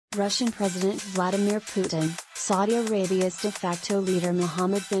Russian President Vladimir Putin, Saudi Arabia's de facto leader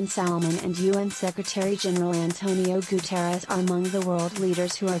Mohammed Bin Salman and UN Secretary-General Antonio Guterres are among the world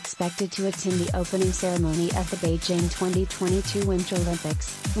leaders who are expected to attend the opening ceremony at the Beijing 2022 Winter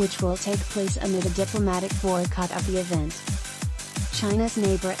Olympics, which will take place amid a diplomatic boycott of the event. China's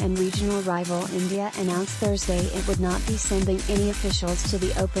neighbor and regional rival India announced Thursday it would not be sending any officials to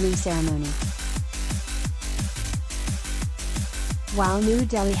the opening ceremony. While New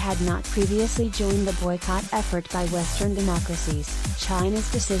Delhi had not previously joined the boycott effort by Western democracies,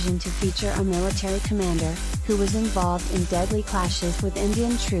 China's decision to feature a military commander, who was involved in deadly clashes with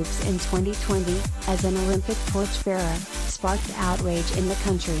Indian troops in 2020, as an Olympic torchbearer, sparked outrage in the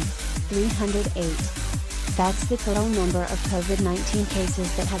country. 308. That's the total number of COVID-19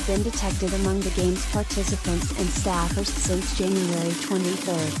 cases that have been detected among the Games participants and staffers since January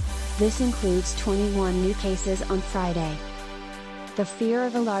 23. This includes 21 new cases on Friday. The fear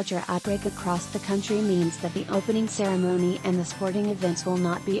of a larger outbreak across the country means that the opening ceremony and the sporting events will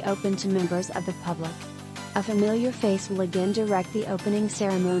not be open to members of the public. A familiar face will again direct the opening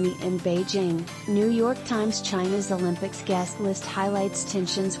ceremony in Beijing. New York Times. China's Olympics guest list highlights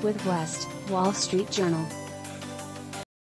tensions with West. Wall Street Journal.